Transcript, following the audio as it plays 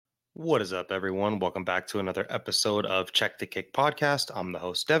What is up, everyone? Welcome back to another episode of Check the Kick podcast. I'm the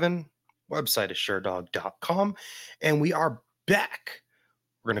host, Devin. Website is suredog.com, and we are back.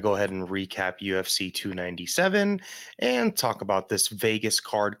 We're going to go ahead and recap UFC 297 and talk about this Vegas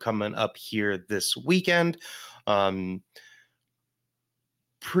card coming up here this weekend.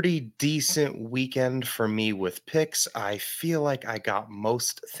 Pretty decent weekend for me with picks. I feel like I got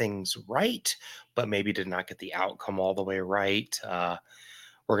most things right, but maybe did not get the outcome all the way right.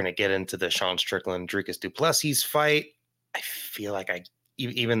 We're going to get into the Sean Strickland, Dricus Du Plessis fight. I feel like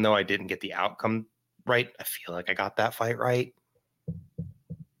even though I didn't get the outcome right, I feel like I got that fight right.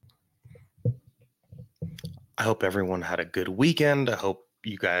 I hope everyone had a good weekend. I hope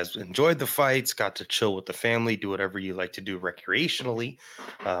you guys enjoyed the fights, got to chill with the family, do whatever you like to do recreationally.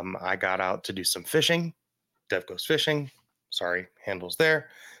 I got out to do some fishing. Dev goes fishing. Sorry, handles there.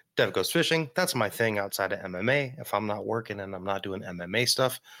 Dev goes fishing. That's my thing outside of MMA. If I'm not working and I'm not doing MMA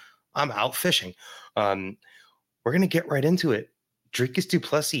stuff, I'm out fishing. We're going to get right into it. Dricus Du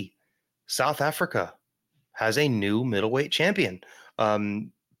Plessis, South Africa, has a new middleweight champion.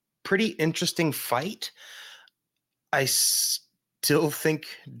 Pretty interesting fight. I still think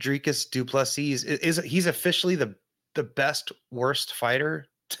Dricus Du Plessis he's officially the best worst fighter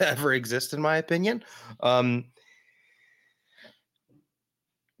to ever exist, in my opinion.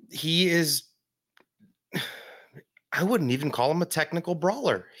 He is, I wouldn't even call him a technical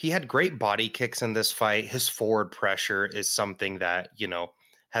brawler. He had great body kicks in this fight. His forward pressure is something that,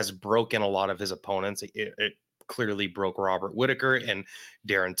 has broken a lot of his opponents. It clearly broke Robert Whittaker and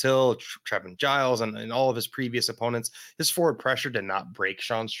Darren Till, Trevin Giles, and all of his previous opponents. His forward pressure did not break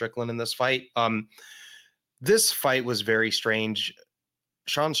Sean Strickland in this fight. This fight was very strange.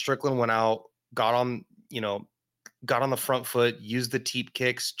 Sean Strickland went out, got on the front foot, used the teep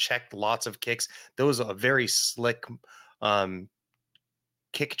kicks, checked lots of kicks. There was a very slick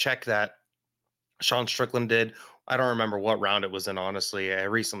kick check that Sean Strickland did. I don't remember what round it was in, honestly. I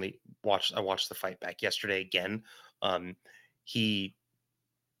watched the fight back yesterday again. He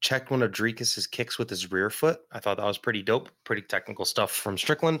checked one of Dricus's kicks with his rear foot. I thought that was pretty dope. Pretty technical stuff from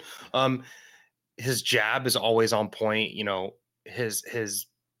Strickland. His jab is always on point.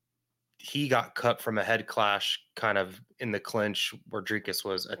 He got cut from a head clash kind of in the clinch where Dricus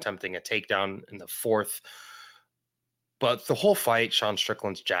was attempting a takedown in the fourth. But the whole fight, Sean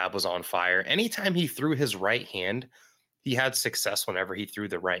Strickland's jab was on fire. Anytime he threw his right hand, he had success whenever he threw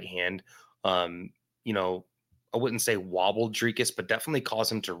the right hand. I wouldn't say wobbled Dricus, but definitely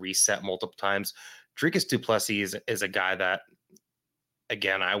caused him to reset multiple times. Dricus Du Plessis is a guy that,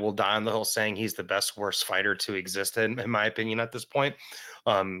 again, I will die on the hill saying he's the best worst fighter to exist in my opinion at this point.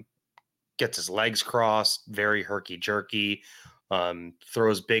 Gets his legs crossed, very herky-jerky,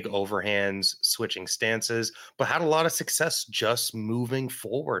 throws big overhands, switching stances, but had a lot of success just moving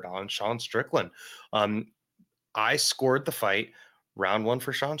forward on Sean Strickland. I scored the fight. Round 1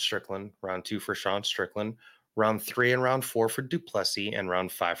 for Sean Strickland, round 2 for Sean Strickland, round 3 and round 4 for Du Plessis, and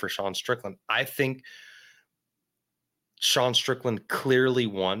round 5 for Sean Strickland. I think Sean Strickland clearly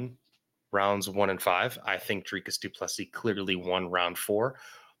won rounds 1 and 5. I think Dricus Du Plessis clearly won round 4.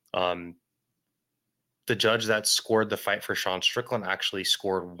 The judge that scored the fight for Sean Strickland actually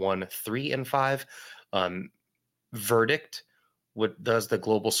scored 1, 3, and 5. Verdict does the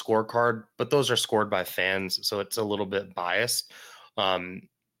global scorecard, but those are scored by fans, so it's a little bit biased.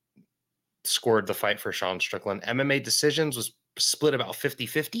 Scored the fight for Sean Strickland. MMA decisions was split about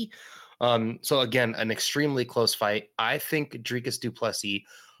 50-50. So again, an extremely close fight. I think Dricus Du Plessis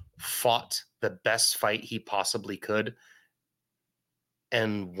fought the best fight he possibly could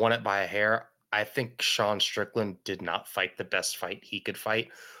and won it by a hair. I think Sean Strickland did not fight the best fight he could fight.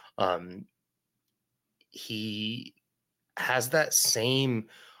 He has that same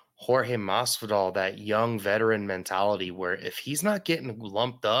Jorge Masvidal, that young veteran mentality where if he's not getting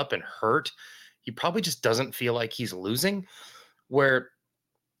lumped up and hurt, he probably just doesn't feel like he's losing. Where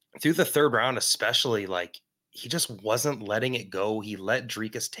through the third round, especially, he just wasn't letting it go. He let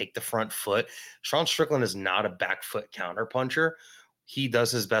Dricus take the front foot. Sean Strickland is not a back foot counterpuncher. He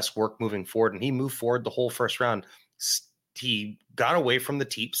does his best work moving forward, and he moved forward the whole first round. He got away from the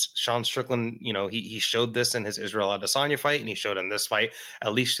teeps. Sean Strickland, he showed this in his Israel Adesanya fight, and he showed in this fight,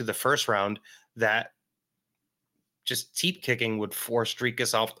 at least through the first round, that just teep kicking would force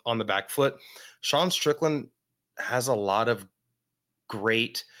Dricus off on the back foot. Sean Strickland has a lot of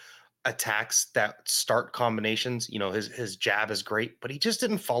great attacks that start combinations. His jab is great, but he just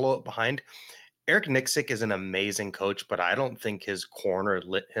didn't follow it behind. Eric Nixick is an amazing coach, but I don't think his corner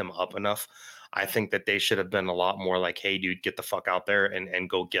lit him up enough. I think that they should have been a lot more like, hey, dude, get the fuck out there and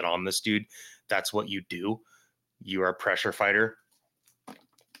go get on this dude. That's what you do. You are a pressure fighter.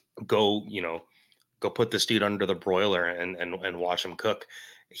 go, go put this dude under the broiler and watch him cook.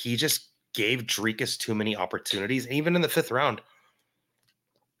 He just gave Dricus too many opportunities. Even in the 5th round,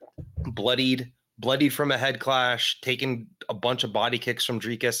 bloodied from a head clash, taking a bunch of body kicks from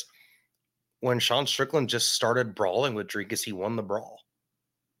Dricus. When Sean Strickland just started brawling with Dricus, he won the brawl.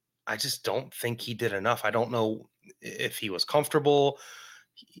 I just don't think he did enough. I don't know if he was comfortable.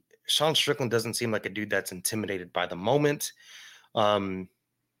 Sean Strickland doesn't seem like a dude that's intimidated by the moment. And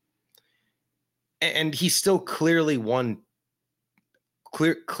he still clearly won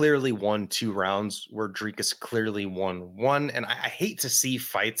 2 rounds where Dricus clearly won 1. And I hate to see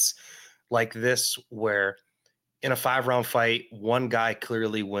fights like this where in a 5-round fight, one guy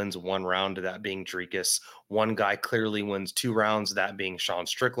clearly wins 1 round, that being Dricus. One guy clearly wins 2 rounds, that being Sean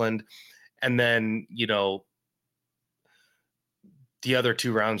Strickland. And then, the other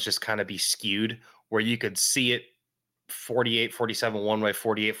 2 rounds just kind of be skewed where you could see it 48-47 one way,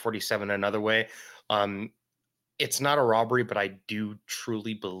 48-47 another way. It's not a robbery, but I do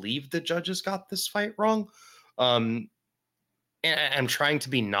truly believe the judges got this fight wrong. And I'm trying to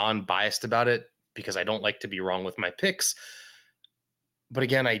be non-biased about it because I don't like to be wrong with my picks. But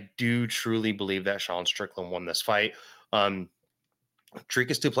again, I do truly believe that Sean Strickland won this fight.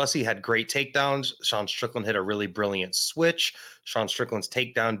 Dricus Du Plessis had great takedowns. Sean Strickland hit a really brilliant switch. Sean Strickland's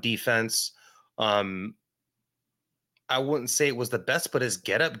takedown defense, I wouldn't say it was the best, but his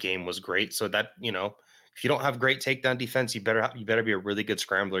get-up game was great. So that, if you don't have great takedown defense, you better be a really good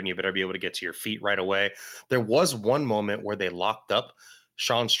scrambler, and you better be able to get to your feet right away. There was one moment where they locked up.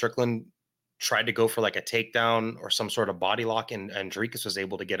 Sean Strickland tried to go for like a takedown or some sort of body lock, and Dricus was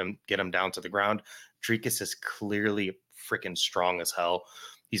able to get him down to the ground. Dricus is clearly freaking strong as hell.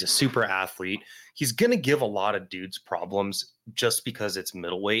 He's a super athlete. He's going to give a lot of dudes problems just because it's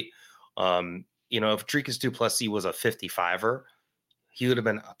middleweight. If Dricus Du Plessis was a 55er, he would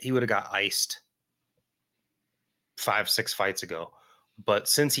have got iced 5-6 fights ago. But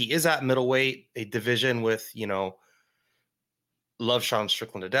since he is at middleweight, a division with, love Sean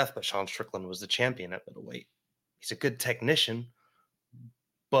Strickland to death, but Sean Strickland was the champion at middleweight. He's a good technician,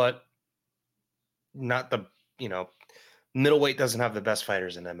 but not the, middleweight doesn't have the best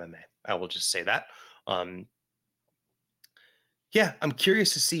fighters in MMA. I will just say that. Yeah, I'm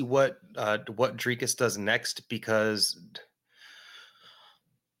curious to see what Dricus does next, because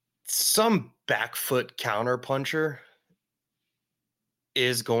some back foot counter puncher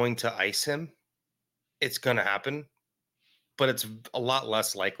is going to ice him. It's going to happen, but it's a lot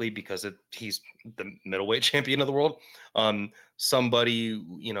less likely because he's the middleweight champion of the world. Somebody,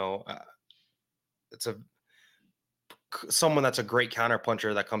 someone that's a great counter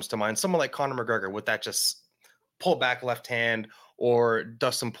puncher that comes to mind. Someone like Conor McGregor with that just pull back left hand, or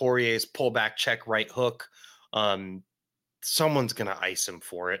Dustin Poirier's pull back check right hook. Someone's going to ice him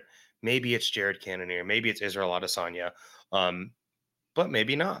for it. Maybe it's Jared Cannonier. Maybe it's Israel Adesanya. But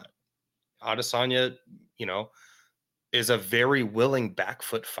maybe not. Adesanya, is a very willing back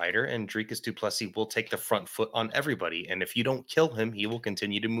foot fighter, and Dricus Du Plessis will take the front foot on everybody. And if you don't kill him, he will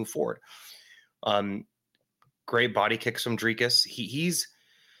continue to move forward. Great body kicks from Dricus. He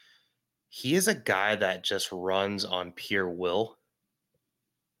is a guy that just runs on pure will.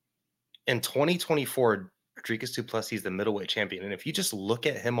 In 2024, Dricus Du Plessis is the middleweight champion. And if you just look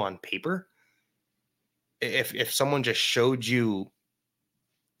at him on paper, if someone just showed you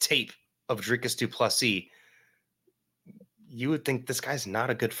tape of Dricus Du Plessis, you would think this guy's not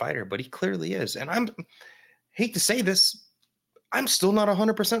a good fighter, but he clearly is. And hate to say this, I'm still not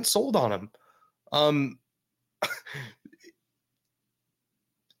 100% sold on him.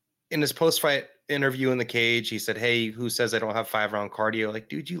 In his post-fight interview in the cage, he said, "Hey, who says I don't have 5-round cardio?" Like,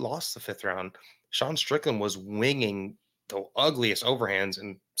 dude, you lost the 5th round. Sean Strickland was winging the ugliest overhands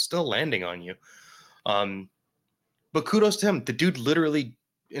and still landing on you. But kudos to him. The dude literally,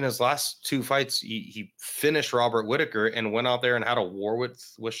 in his last 2 fights, he finished Robert Whittaker and went out there and had a war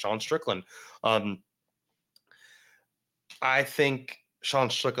with Sean Strickland. I think Sean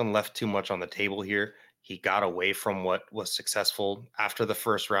Strickland left too much on the table here. He got away from what was successful after the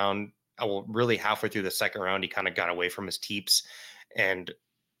 1st round. Really halfway through the 2nd round, he kind of got away from his teeps, and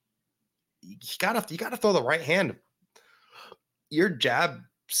you gotta throw the right hand. Your jab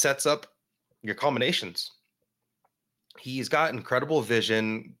sets up your combinations. He's got incredible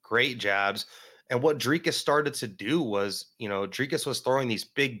vision, great jabs. And what Dricus started to do was, Dricus was throwing these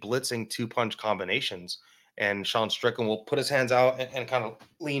big blitzing 2-punch combinations, and Sean Strickland will put his hands out and kind of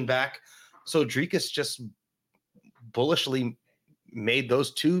lean back. So Dricus just bullishly made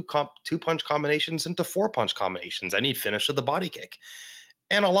those 2-punch combinations into 4-punch combinations, and he finished with the body kick.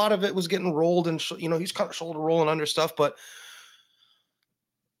 And a lot of it was getting rolled, and he's kind of shoulder rolling under stuff, but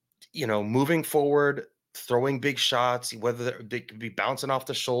moving forward, throwing big shots, whether they could be bouncing off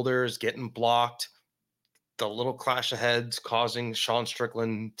the shoulders, getting blocked, the little clash of heads causing Sean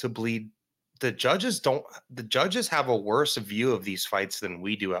Strickland to bleed. The judges have a worse view of these fights than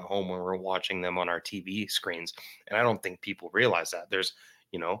we do at home when we're watching them on our TV screens. And I don't think people realize that. There's,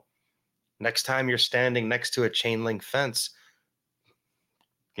 you know, next time you're standing next to a chain link fence,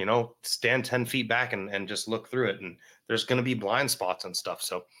 stand 10 feet back and just look through it. And there's going to be blind spots and stuff.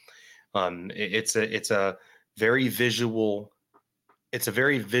 So it's a very visual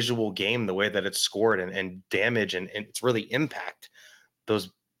game, the way that it's scored and damage and it's really impact.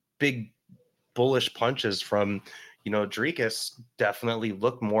 Those big bullish punches from Dricus definitely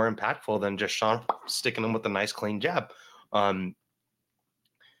look more impactful than just Sean sticking him with a nice clean jab.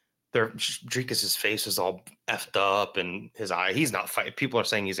 Dricus's face is all effed up and his eye. He's not fight. People are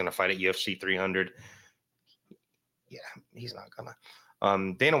saying he's going to fight at UFC 300. Yeah, he's not gonna.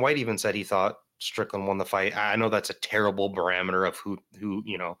 Dana White even said he thought Strickland won the fight. I know that's a terrible parameter of who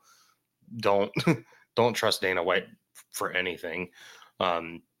don't don't trust Dana White for anything.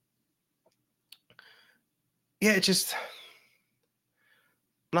 Yeah, it just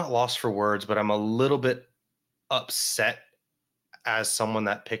not lost for words, but I'm a little bit upset as someone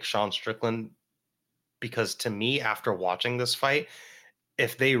that picked Sean Strickland, because to me, after watching this fight,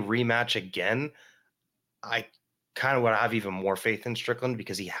 if they rematch again, I kind of would have even more faith in Strickland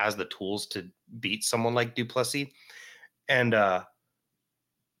because he has the tools to beat someone like Du Plessis. And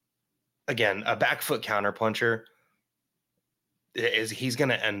again, a back foot counter puncher he's going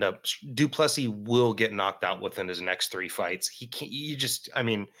to end up. Du Plessis will get knocked out within his next 3 fights. He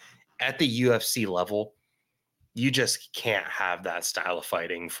can't. At the UFC level, you just can't have that style of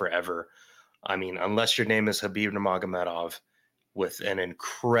fighting forever. Unless your name is Khabib Nurmagomedov with an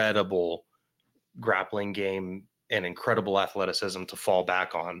incredible grappling game and incredible athleticism to fall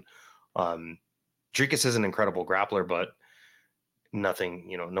back on. Dricus is an incredible grappler, but nothing,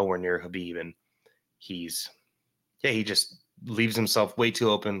 nowhere near Khabib. And he just leaves himself way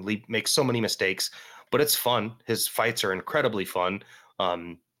too open, makes so many mistakes, but it's fun. His fights are incredibly fun.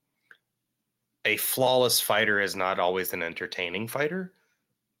 A flawless fighter is not always an entertaining fighter.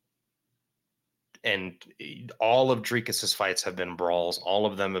 And all of Dricus's fights have been brawls. All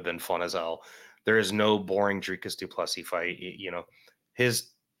of them have been fun as hell. There is no boring Dricus Du Plessis fight.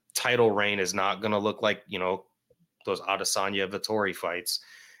 His title reign is not going to look like, those Adesanya Vettori fights.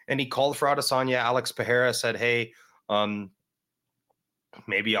 And he called for Adesanya. Alex Pereira said, hey,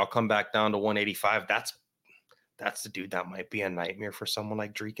 maybe I'll come back down to 185. That's the dude that might be a nightmare for someone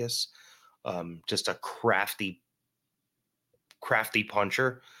like Dricus. Just a crafty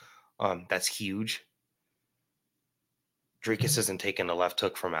puncher. That's huge. Dricus isn't taking a left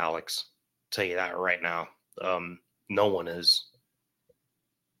hook from Alex. I'll tell you that right now. No one is.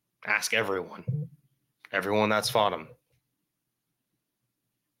 Ask everyone. Everyone that's fought him.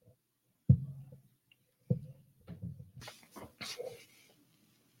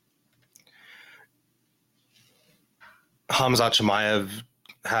 Khamzat Chimaev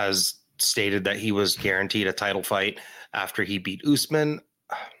has stated that he was guaranteed a title fight after he beat Usman.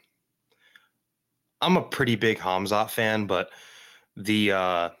 I'm a pretty big Khamzat fan, but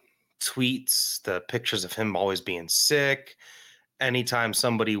the tweets, the pictures of him always being sick. Anytime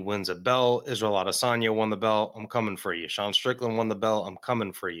somebody wins a belt, Israel Adesanya won the belt, I'm coming for you. Sean Strickland won the belt, I'm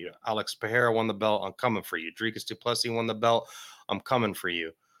coming for you. Alex Pereira won the belt, I'm coming for you. Dricus Du Plessis won the belt, I'm coming for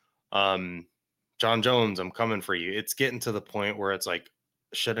you. John Jones, I'm coming for you. It's getting to the point where it's like,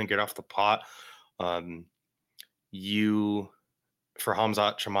 shouldn't get off the pot. For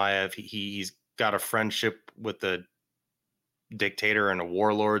Khamzat Chimaev, he's got a friendship with the dictator and a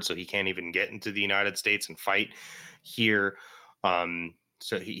warlord, so he can't even get into the United States and fight here.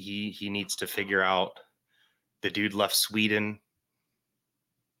 So he needs to figure out. The dude left Sweden.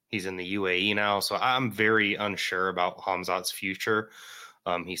 He's in the UAE now, so I'm very unsure about Khamzat's future.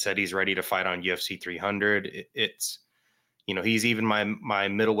 He said he's ready to fight on UFC 300. It's he's even my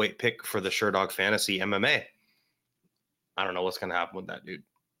middleweight pick for the Sherdog Fantasy MMA. I don't know what's going to happen with that dude.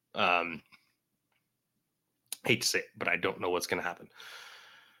 Hate to say it, but I don't know what's going to happen.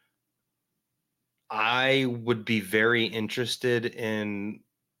 I would be very interested in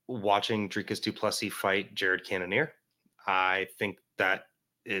watching Dricus Du Plessis fight Jared Cannonier. I think that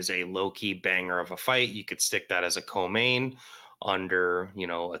is a low-key banger of a fight. You could stick that as a co-main under,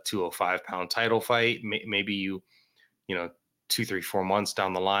 a 205-pound title fight. Maybe 2, 3, 4 months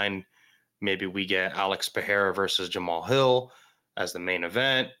down the line, maybe we get Alex Pereira versus Jamal Hill as the main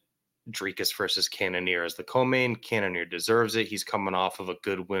event. Dricus versus Cannonier as the co-main. Cannonier deserves it. He's coming off of a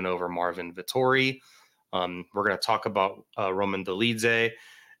good win over Marvin Vettori. We're going to talk about Roman Dolidze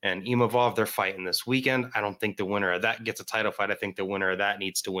and Imavov, they're fighting this weekend. I don't think the winner of that gets a title fight. I think the winner of that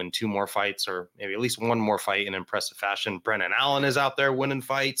needs to win 2 more fights, or maybe at least 1 more fight in impressive fashion. Brennan Allen is out there winning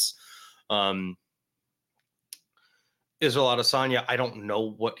fights. Israel Adesanya, I don't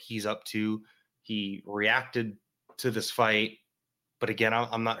know what he's up to. He reacted to this fight, but again,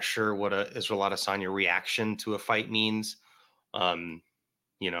 I'm not sure what a Israel Adesanya reaction to a fight means.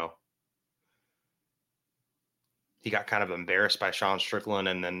 You know, he got kind of embarrassed by Sean Strickland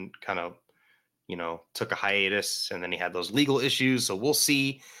and then kind of, took a hiatus, and then he had those legal issues. So we'll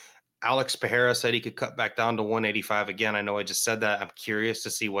see. Alex Pereira said he could cut back down to 185 again. I know I just said that. I'm curious to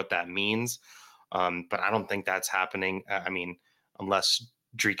see what that means. But I don't think that's happening. I mean, unless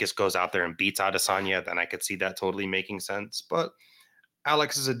Dricus goes out there and beats Adesanya, then I could see that totally making sense. But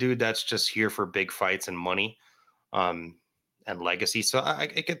Alex is a dude that's just here for big fights and money, and legacy. So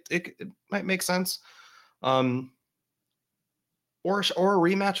it might make sense. Or a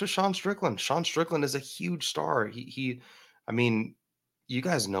rematch with Sean Strickland. Sean Strickland is a huge star. I mean, you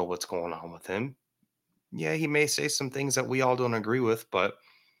guys know what's going on with him. Yeah, he may say some things that we all don't agree with, but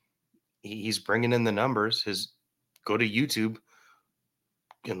he's bringing in the numbers. Go to YouTube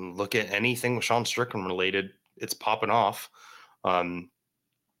and look at anything with Sean Strickland related. It's popping off.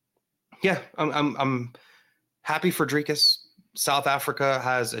 Yeah, I'm happy for Dricus. South Africa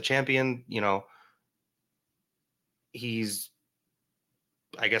has a champion. He's,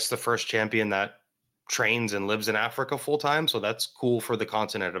 I guess, the first champion that trains and lives in Africa full time. So that's cool for the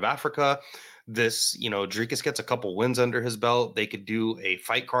continent of Africa. Dricus gets a couple wins under his belt. They could do a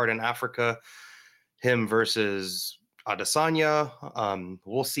fight card in Africa, him versus Adesanya.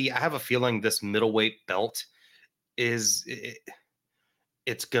 We'll see. I have a feeling this middleweight belt it's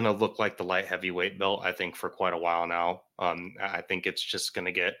going to look like the light heavyweight belt, I think, for quite a while now. I think it's just going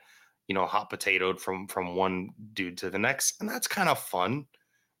to get, hot potatoed from one dude to the next. And that's kind of fun,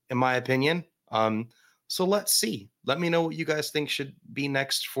 in my opinion. So let's see. Let me know what you guys think should be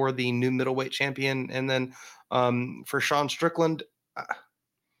next for the new middleweight champion. And then for Sean Strickland,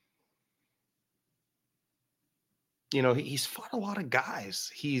 he's fought a lot of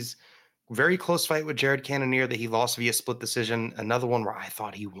guys. He's very close fight with Jared Cannonier that he lost via split decision. Another one where I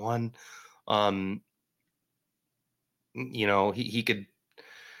thought he won.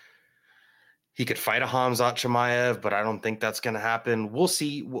 He could fight a Khamzat Chimaev, but I don't think that's going to happen. We'll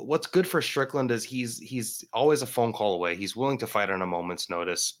see. What's good for Strickland is he's always a phone call away. He's willing to fight on a moment's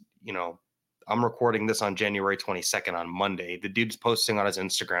notice. I'm recording this on January 22nd on Monday. The dude's posting on his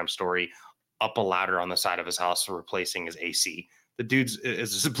Instagram story up a ladder on the side of his house for replacing his AC. The dude's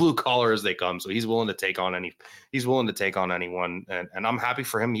is as blue collar as they come, so he's willing to take on anyone, and I'm happy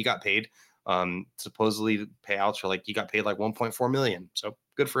for him. He got paid. Supposedly payouts are he got paid like 1.4 million. So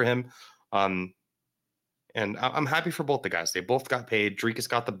good for him. And I'm happy for both the guys. They both got paid. Dricus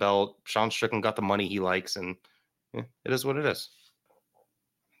got the belt. Sean Strickland got the money he likes, and it is what it is.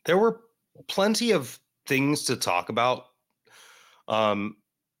 There were plenty of things to talk about.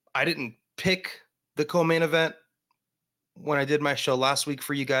 I didn't pick the co-main event when I did my show last week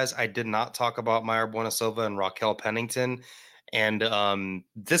for you guys. I did not talk about Mayra Bueno Silva and Raquel Pennington. And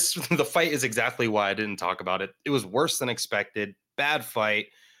the fight is exactly why I didn't talk about it. It was worse than expected. Bad fight.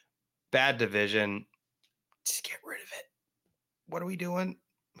 Bad division. Just get rid of it. What are we doing?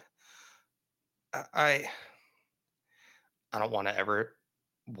 I don't want to ever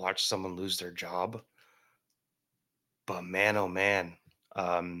watch someone lose their job. But man, oh man.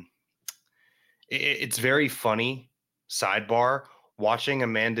 It's very funny. Sidebar, watching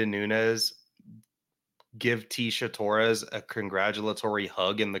Amanda Nunes give Tisha Torres a congratulatory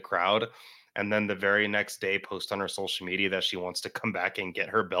hug in the crowd, and then the very next day post on her social media that she wants to come back and get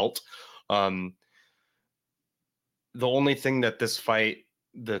her belt. The only thing that this fight,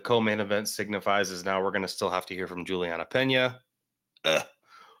 the co-main event, signifies is now we're going to still have to hear from Juliana Pena.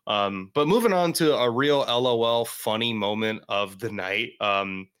 But moving on to a real LOL funny moment of the night.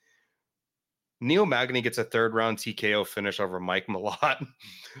 Neil Magny gets a 3rd round TKO finish over Mike Malott.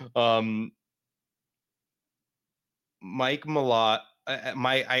 Mike Malott,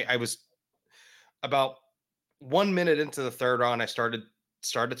 I was about 1 minute into the 3rd round. I started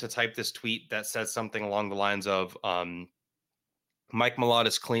to type this tweet that says something along the lines of, Mike Malott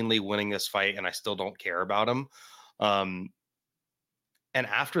is cleanly winning this fight, and I still don't care about him. And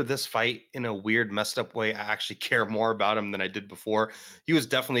after this fight, in a weird, messed up way, I actually care more about him than I did before. He was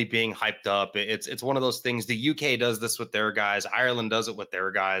definitely being hyped up. It's one of those things. The UK does this with their guys. Ireland does it with their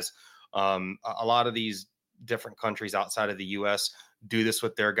guys. A lot of these different countries outside of the US do this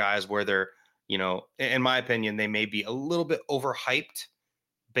with their guys, where they're, in my opinion, they may be a little bit overhyped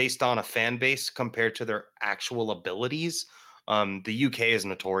based on a fan base compared to their actual abilities. The UK is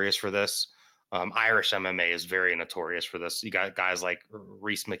notorious for this. Irish MMA is very notorious for this. You got guys like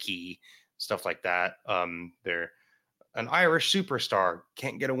Reese McKee, stuff like that. They're an Irish superstar,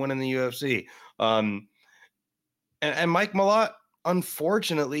 can't get a win in the UFC. And Mike Malott,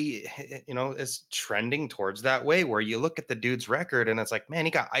 unfortunately, is trending towards that way where you look at the dude's record and it's like, man,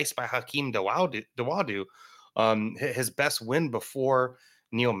 he got iced by Hakeem Dawadu. His best win before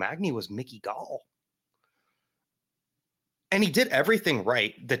Neil Magny was Mickey Gall. And he did everything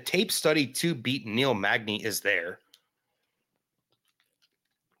right. The tape study to beat Neil Magny is there.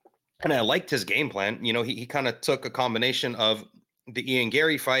 And I liked his game plan. He kind of took a combination of the Ian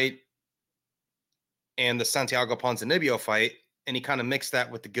Gary fight and the Santiago Ponzinibbio fight, and he kind of mixed that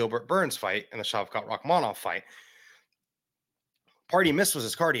with the Gilbert Burns fight and the Shavkat Rakhmonov fight. Part he missed was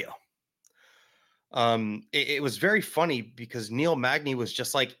his cardio. It was very funny because Neil Magny was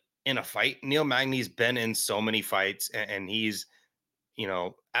just like in a fight. Neil Magny's been in so many fights, and he's,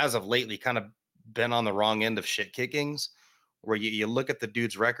 as of lately, kind of been on the wrong end of shit kickings, where you look at the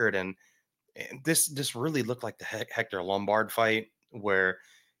dude's record, and this really looked like the Hector Lombard fight, where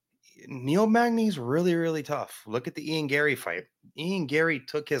Neil Magny's really, really tough. Look at the Ian Gary fight. Ian Gary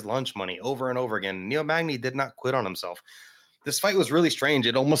took his lunch money over and over again. Neil Magny did not quit on himself. This fight was really strange.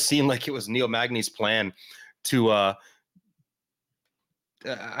 It almost seemed like it was Neil Magny's plan to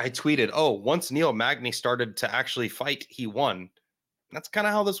I tweeted, once Neil Magny started to actually fight, he won. That's kind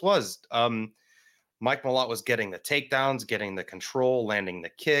of how this was. Mike Malott was getting the takedowns, getting the control, landing the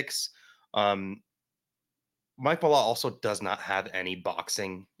kicks. Mike Malott also does not have any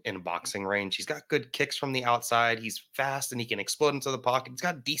boxing in boxing range. He's got good kicks from the outside. He's fast and he can explode into the pocket. He's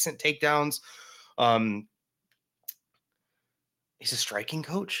got decent takedowns. He's a striking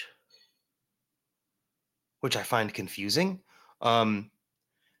coach, which I find confusing.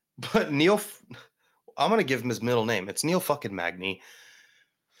 But Neil, I'm going to give him his middle name. It's Neil fucking Magny.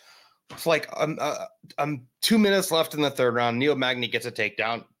 It's like I'm 2 minutes left in the third round. Neil Magny gets a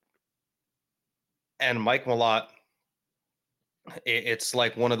takedown. And Mike Malott, it's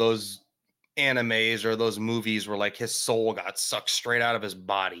like one of those animes or those movies where like his soul got sucked straight out of his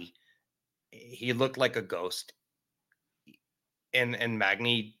body. He looked like a ghost. And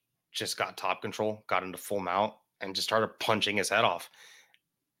Magny just got top control, got into full mount, and just started punching his head off.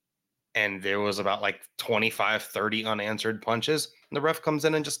 And there was about like 25, 30 unanswered punches. And the ref comes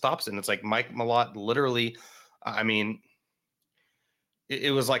in and just stops it. And it's like Mike Malott literally, I mean,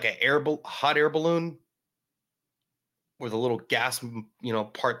 it was like a hot air balloon with a little gas,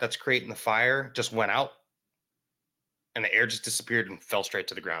 part that's creating the fire just went out. And the air just disappeared and fell straight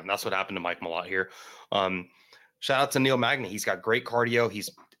to the ground. That's what happened to Mike Malott here. Shout out to Neil Magny. He's got great cardio.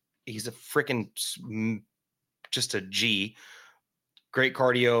 He's a freaking just a G. Great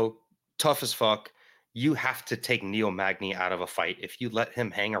cardio, tough as fuck. You have to take Neil Magny out of a fight. If you let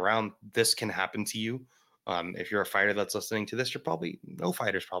him hang around, this can happen to you. If you're a fighter that's listening to this, no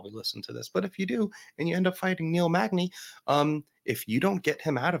fighters probably listen to this. But if you do, and you end up fighting Neil Magny, if you don't get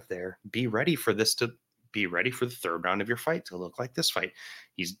him out of there, be ready for the third round of your fight to look like this fight.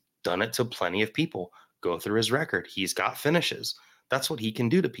 He's done it to plenty of people. Go through his record. He's got finishes. That's what he can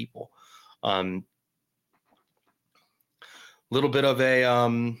do to people. Little bit of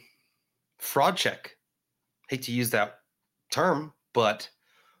a fraud check. Hate to use that term, but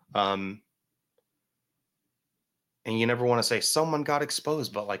and you never want to say someone got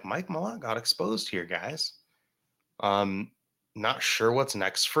exposed, but like Mike Malott got exposed here, guys. Not sure what's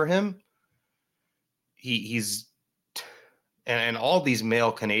next for him. He's and all these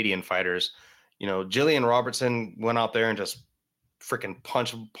male Canadian fighters, Jillian Robertson went out there and just freaking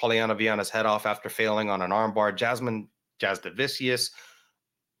punched Polyana Viana's head off after failing on an armbar. Jazz Davicius,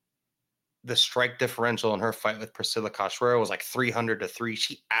 the strike differential in her fight with Priscilla Cachoeira was like 300-3.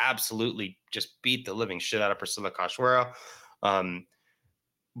 She absolutely just beat the living shit out of Priscilla Cachoeira.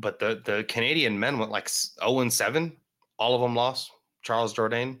 But the Canadian men went like 0-7. All of them lost. Charles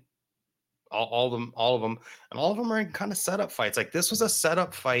Jourdain, all of them, and all of them are in kind of setup fights. Like this was a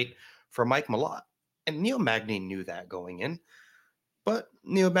setup fight for Mike Malott, and Neil Magny knew that going in. But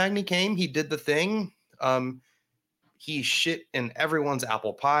Neil Magny came, he did the thing. He shit in everyone's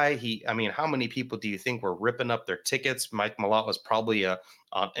apple pie. How many people do you think were ripping up their tickets? Mike Malott was probably in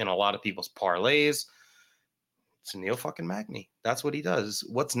a lot of people's parlays. It's Neil fucking Magny. That's what he does.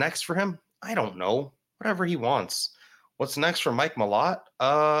 What's next for him? I don't know. Whatever he wants. What's next for Mike Malott?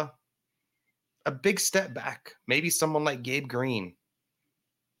 A big step back. Maybe someone like Gabe Green.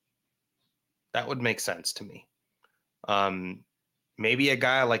 That would make sense to me. Maybe a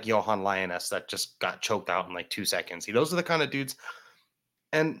guy like Johan Lioness that just got choked out in like 2 seconds. Those are the kind of dudes.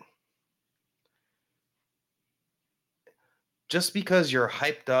 And just because you're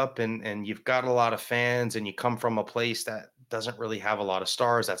hyped up and you've got a lot of fans and you come from a place that doesn't really have a lot of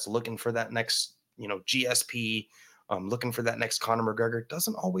stars, that's looking for that next, GSP, looking for that next Conor McGregor,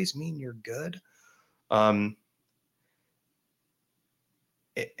 doesn't always mean you're good. Um,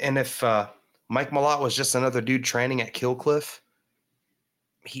 and if Mike Malott was just another dude training at Killcliff,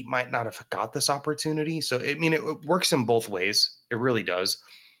 he might not have got this opportunity. So, I mean, it works in both ways. It really does.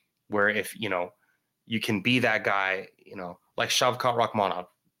 Where if, you can be that guy, like Shavkat Rakhmonov,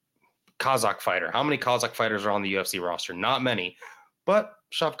 Kazakh fighter. How many Kazakh fighters are on the UFC roster? Not many. But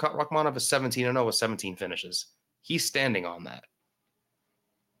Shavkat Rakhmonov is 17-0 with 17 finishes. He's standing on that.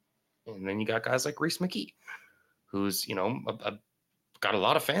 And then you got guys like Reese McKee, who's, got a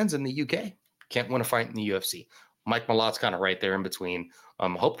lot of fans in the UK. Can't win a fight in the UFC. Mike Malott's kind of right there in between.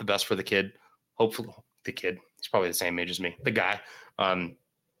 Hope the best for the kid. Hopefully, the kid, he's probably the same age as me, the guy.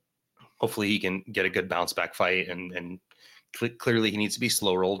 Hopefully he can get a good bounce back fight, and clearly he needs to be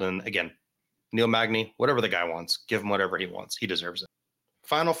slow rolled. And again, Neil Magny, whatever the guy wants, give him whatever he wants. He deserves it.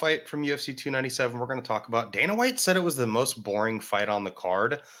 Final fight from UFC 297 we're going to talk about. Dana White said it was the most boring fight on the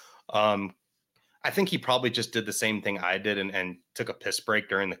card. I think he probably just did the same thing I did and took a piss break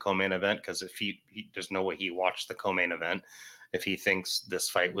during the co-main event, because if there's no way he watched the co-main event if he thinks this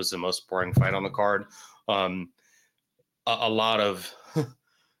fight was the most boring fight on the card. A lot of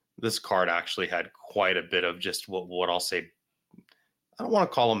this card actually had quite a bit of just what I'll say. I don't want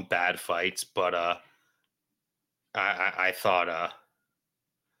to call them bad fights, but I thought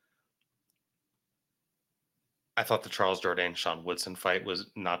the Charles Jourdain Sean Woodson fight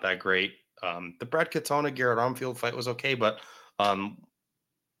was not that great. The Brad Katona Garrett Armfield fight was okay, but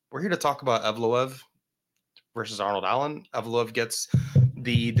we're here to talk about Evloev versus Arnold Allen. Evloev gets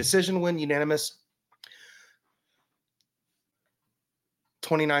the decision win, unanimous,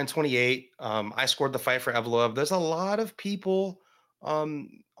 29-28. I scored the fight for Evloev. There's a lot of people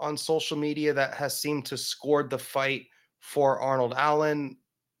on social media that has seemed to score the fight for Arnold Allen.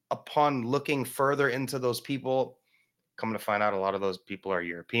 Upon looking further into those people, coming to find out a lot of those people are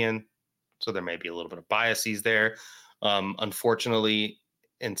European, so there may be a little bit of biases there. Unfortunately,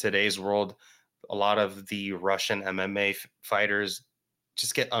 in today's world, a lot of the Russian MMA fighters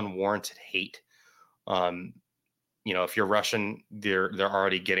just get unwarranted hate. If you're Russian, they're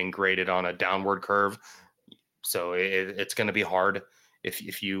already getting graded on a downward curve, so it's going to be hard.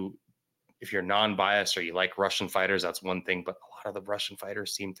 If you're non-biased or you like Russian fighters, that's one thing. But a lot of the Russian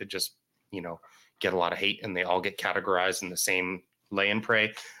fighters seem to just get a lot of hate, and they all get categorized in the same lay and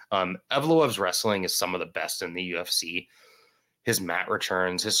pray. Evloev's wrestling is some of the best in the UFC. His mat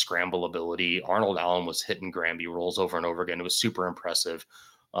returns, his scramble ability. Arnold Allen was hitting Granby rolls over and over again. It was super impressive.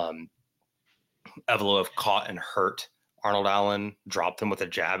 Evloev caught and hurt Arnold Allen, dropped him with a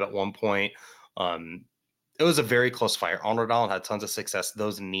jab at one point. It was a very close fight. Arnold Allen had tons of success.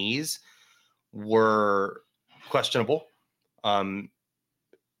 Those knees were questionable. And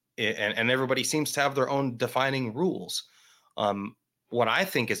everybody seems to have their own defining rules. What I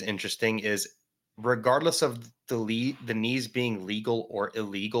think is interesting is, regardless of the knees being legal or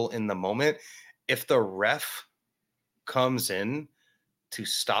illegal in the moment, if the ref comes in to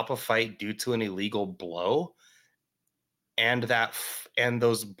stop a fight due to an illegal blow, and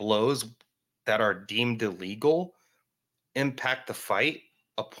those blows that are deemed illegal impact the fight,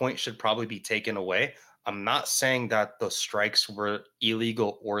 a point should probably be taken away. I'm not saying that the strikes were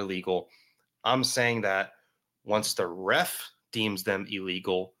illegal or legal. I'm saying that once the ref deems them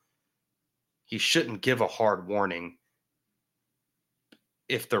illegal, he shouldn't give a hard warning.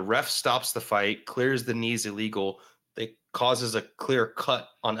 If the ref stops the fight, clears the knees illegal, it causes a clear cut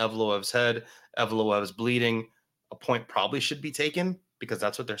on Evloev's head, Evloev's bleeding, a point probably should be taken, because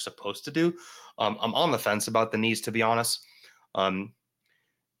that's what they're supposed to do. I'm on the fence about the knees, to be honest.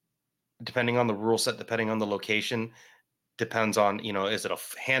 Depending on the rule set, depending on the location, depends on, is it a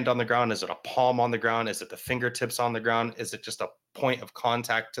hand on the ground? Is it a palm on the ground? Is it the fingertips on the ground? Is it just a point of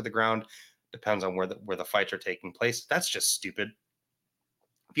contact to the ground? Depends on where the fights are taking place. That's just stupid.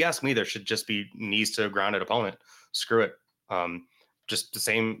 If you ask me, there should just be knees to a grounded opponent. Screw it. Just the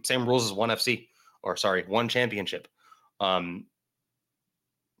same rules as ONE FC, or sorry, ONE Championship.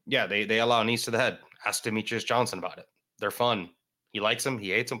 Yeah, they allow knees to the head. Ask Demetrius Johnson about it. They're fun. He likes them,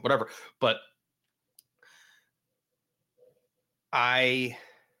 he hates them, whatever. But I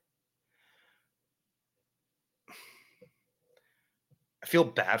feel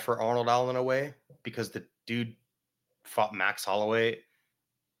bad for Arnold Allen in a way, because the dude fought Max Holloway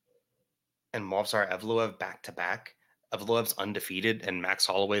and Movsar Evloev back to back. Evloev's undefeated, and Max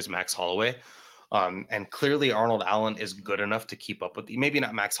Holloway's Max Holloway. And clearly Arnold Allen is good enough to keep up with maybe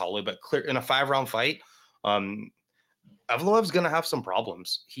not Max Holloway, but clear in a 5-round fight. Evloev's going to have some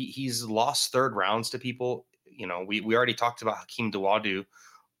problems. He's lost third rounds to people. You know, we already talked about Hakeem Dawodu,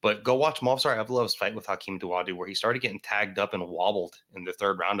 but go watch Movsar Evloev's fight with Hakeem Dawodu, where he started getting tagged up and wobbled in the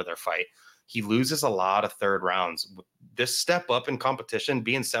third round of their fight. He loses a lot of third rounds. This step up in competition,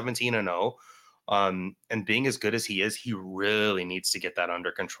 being 17-0, and being as good as he is, he really needs to get that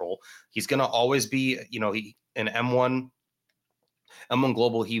under control. He's going to always be, you know, he in M1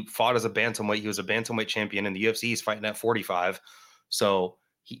 Global, he fought as a bantamweight. He was a bantamweight champion. In the UFC, he's fighting at 45. So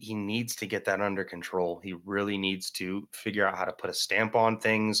he needs to get that under control. He really needs to figure out how to put a stamp on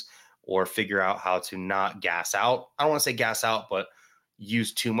things or figure out how to not gas out. I don't want to say gas out, but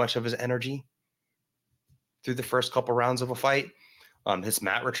use too much of his energy through the first couple rounds of a fight. His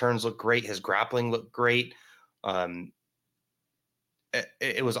mat returns look great. His grappling looked great.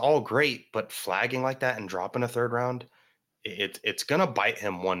 It was all great, but flagging like that and dropping a third round, it's going to bite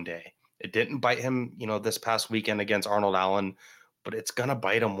him one day. It didn't bite him, you know, this past weekend against Arnold Allen, but it's going to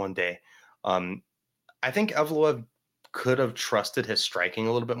bite him one day. I think Evloev could have trusted his striking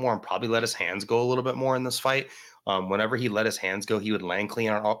a little bit more and probably let his hands go a little bit more in this fight. Whenever he let his hands go, he would land clean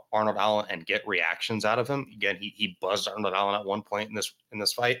on Arnold Allen and get reactions out of him. Again, he buzzed Arnold Allen at one point in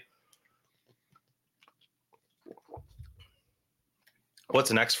this fight.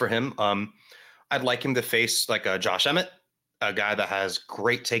 What's next for him? I'd like him to face like a Josh Emmett, a guy that has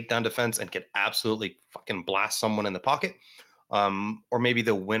great takedown defense and can absolutely fucking blast someone in the pocket. Or maybe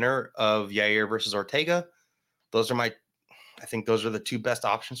the winner of Yair versus Ortega. I think those are the two best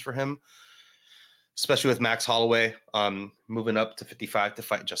options for him, especially with Max Holloway moving up to 55 to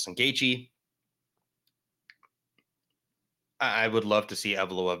fight Justin Gaethje. I would love to see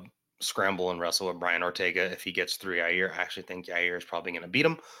Evloev scramble and wrestle with Brian Ortega if he gets through Yair. I actually think Yair is probably going to beat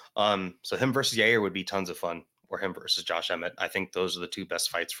him. So him versus Yair would be tons of fun, or him versus Josh Emmett. I think those are the two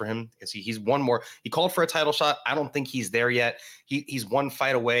best fights for him because he's one more. He called for a title shot. I don't think he's there yet. He's one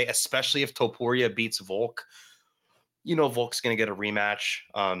fight away, especially if Topuria beats Volk. You know, Volk's going to get a rematch.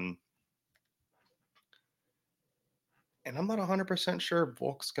 And I'm not 100% sure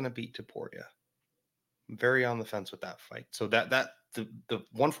Volk's going to beat Topuria. I'm very on the fence with that fight. So the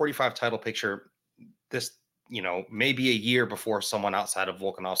 145 title picture, this, you know, maybe a year before someone outside of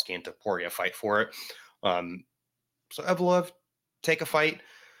Volkanovski and Topuria fight for it. So Evloev, take a fight,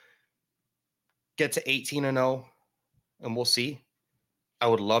 get to 18-0, and we'll see. I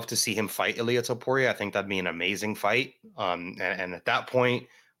would love to see him fight Ilia Topuria. I think that'd be an amazing fight. And at that point,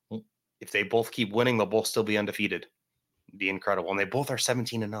 if they both keep winning, they'll both still be undefeated. It'd be incredible. And they both are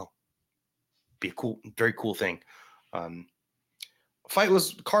 17-0. Be a cool, very cool thing. Card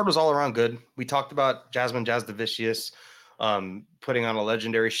was all around good. We talked about Jasmine Jasdavicius putting on a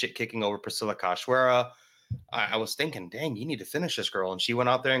legendary shit kicking over Priscilla Cachoeira. I was thinking, dang, you need to finish this girl. And she went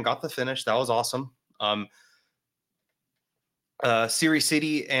out there and got the finish. That was awesome. Siri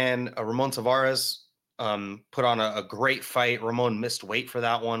City and Ramon Tavares put on a great fight. Ramon missed weight for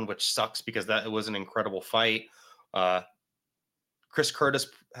that one, which sucks because it was an incredible fight. Chris Curtis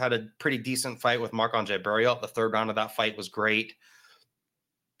had a pretty decent fight with Marc-Andre Barriot. The third round of that fight was great.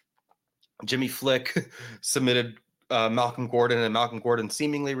 Jimmy Flick submitted Malcolm Gordon, and Malcolm Gordon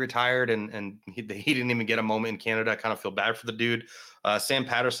seemingly retired, and he didn't even get a moment in Canada. I kind of feel bad for the dude. Sam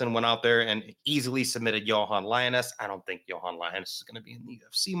Patterson went out there and easily submitted Johan Lioness. I don't think Johan Lioness is going to be in the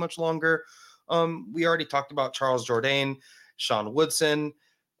UFC much longer. We already talked about Charles Jourdain, Sean Woodson.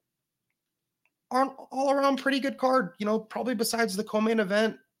 All around pretty good card, you know, probably besides the co-main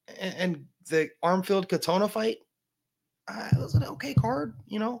event and the Armfield Katona fight. It was an okay card,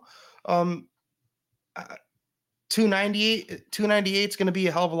 you know. 298 is going to be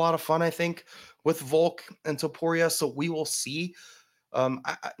a hell of a lot of fun, I think, with Volk and Topuria. So we will see.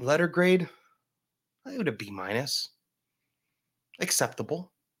 Letter grade, I would a B-.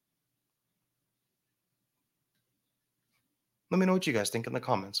 Acceptable. Let me know what you guys think in the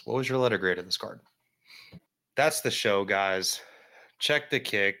comments. What was your letter grade of this card? That's the show, guys. Check the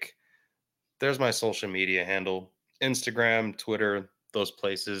kick. There's my social media handle. Instagram, Twitter, those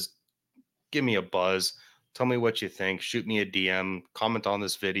places. Give me a buzz. Tell me what you think. Shoot me a DM. Comment on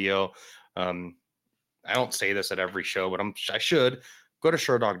this video. I don't say this at every show, but I should. Go to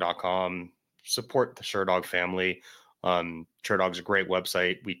SureDog.com. Support the SureDog family. SureDog's a great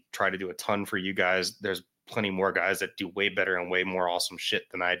website. We try to do a ton for you guys. There's plenty more guys that do way better and way more awesome shit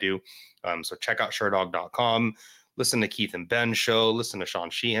than I do. So check out SureDog.com. Listen to Keith and Ben's show. Listen to Sean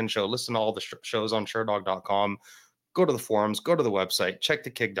Sheehan's show. Listen to all the shows on SureDog.com. Go to the forums. Go to the website.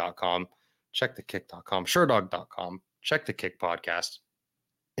 Checkthekick.com. Checkthekick.com. SureDog.com. Check the Kick podcast.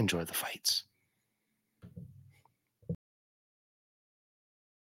 Enjoy the fights.